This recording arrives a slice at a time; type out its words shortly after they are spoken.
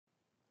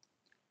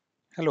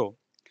Hello,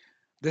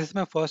 this is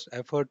my first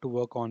effort to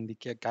work on the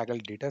KAGGLE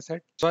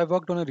dataset. So I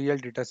worked on a real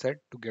dataset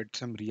to get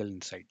some real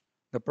insight.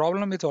 The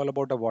problem is all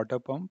about a water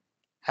pump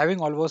having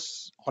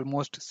almost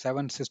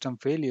 7 system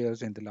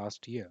failures in the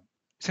last year.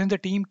 Since the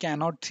team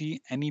cannot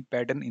see any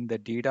pattern in the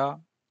data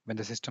when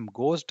the system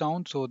goes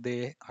down, so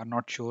they are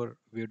not sure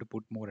where to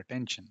put more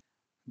attention.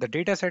 The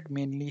dataset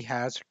mainly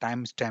has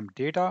timestamp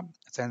data,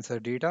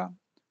 sensor data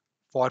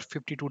for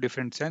 52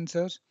 different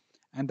sensors,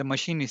 and the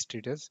machine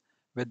status,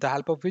 with the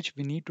help of which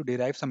we need to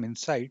derive some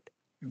insight.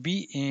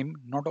 We aim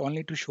not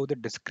only to show the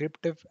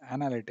descriptive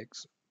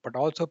analytics, but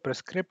also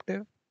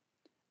prescriptive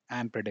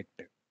and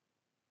predictive.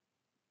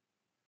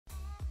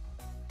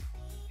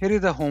 Here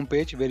is the home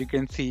page where you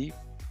can see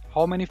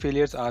how many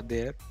failures are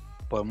there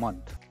per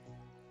month.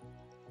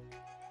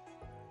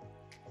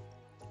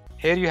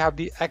 Here you have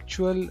the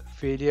actual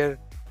failure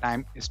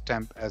time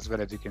stamp as well,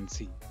 as you can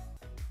see.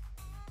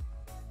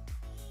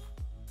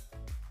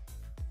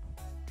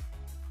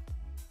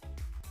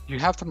 You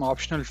have some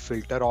optional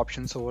filter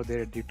options over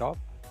there at the top,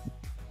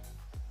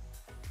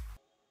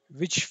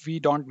 which we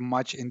don't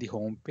much in the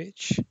home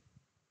page.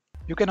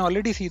 You can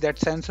already see that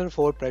sensor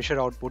 4 pressure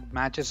output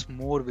matches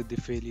more with the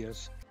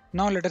failures.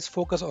 Now let us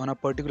focus on a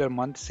particular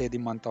month, say the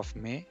month of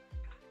May.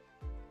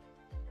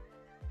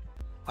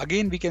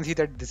 Again, we can see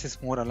that this is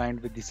more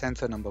aligned with the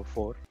sensor number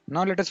 4.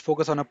 Now let us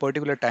focus on a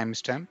particular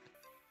timestamp.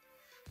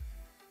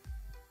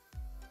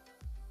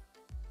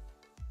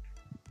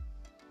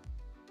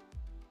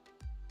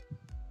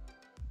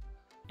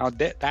 Now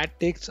that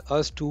takes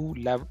us to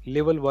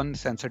level 1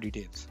 sensor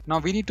details. Now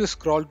we need to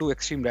scroll to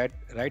extreme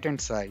right hand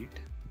side.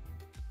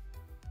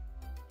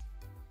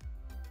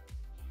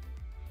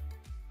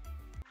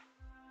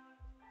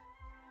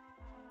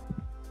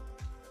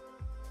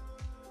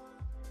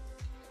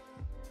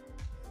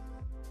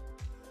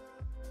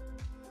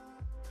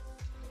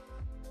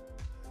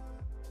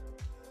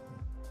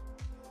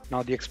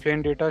 Now the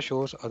explained data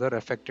shows other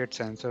affected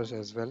sensors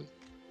as well,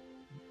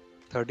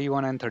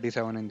 31 and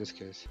 37 in this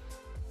case.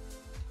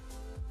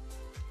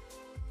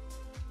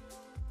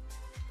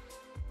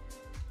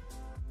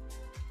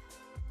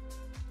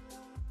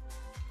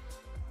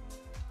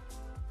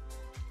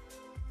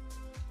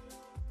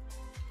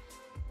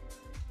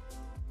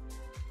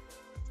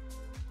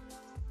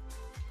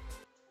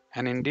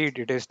 And indeed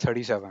it is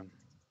 37.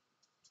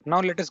 Now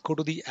let us go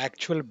to the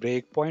actual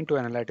breakpoint to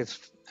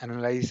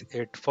analyze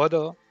it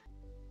further.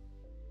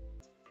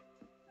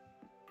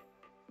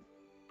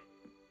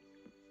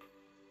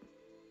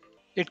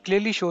 It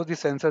clearly shows the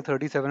sensor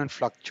 37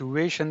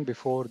 fluctuation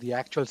before the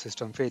actual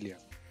system failure.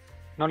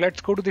 Now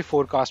let's go to the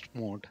forecast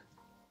mode.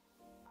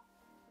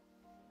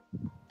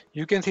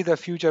 You can see the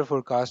future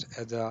forecast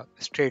as a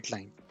straight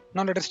line.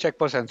 Now let us check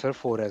for sensor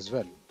 4 as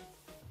well.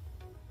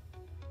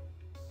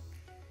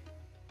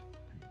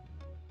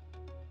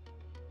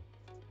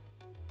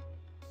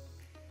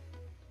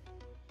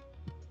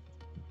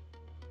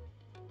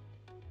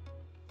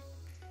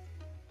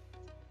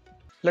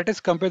 Let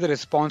us compare the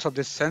response of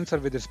this sensor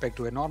with respect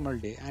to a normal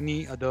day,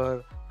 any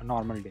other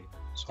normal day.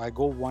 So I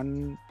go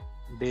one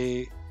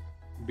day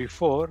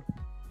before,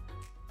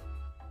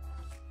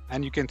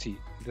 and you can see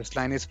this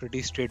line is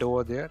pretty straight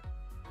over there.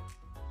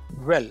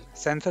 Well,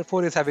 sensor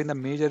 4 is having the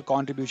major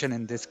contribution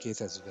in this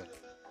case as well.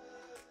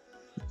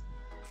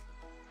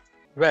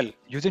 Well,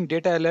 using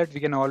data alert, we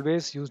can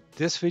always use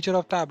this feature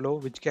of Tableau,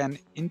 which can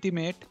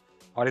intimate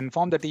or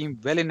inform the team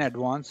well in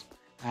advance,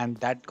 and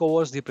that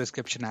covers the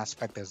prescription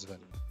aspect as well.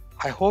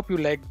 I hope you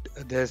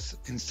liked this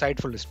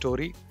insightful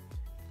story.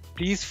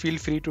 Please feel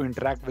free to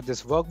interact with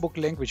this workbook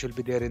link, which will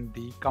be there in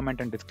the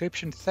comment and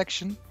description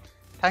section.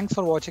 Thanks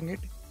for watching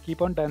it.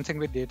 Keep on dancing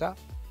with data.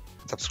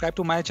 Subscribe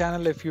to my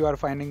channel if you are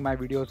finding my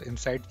videos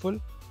insightful.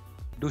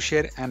 Do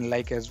share and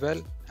like as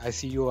well. I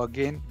see you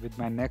again with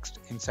my next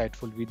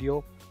insightful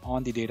video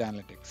on the data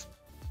analytics.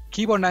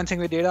 Keep on dancing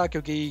with data,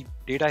 क्योंकि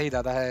data ही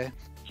दादा है,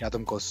 क्या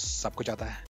तुमको सब कुछ आता है.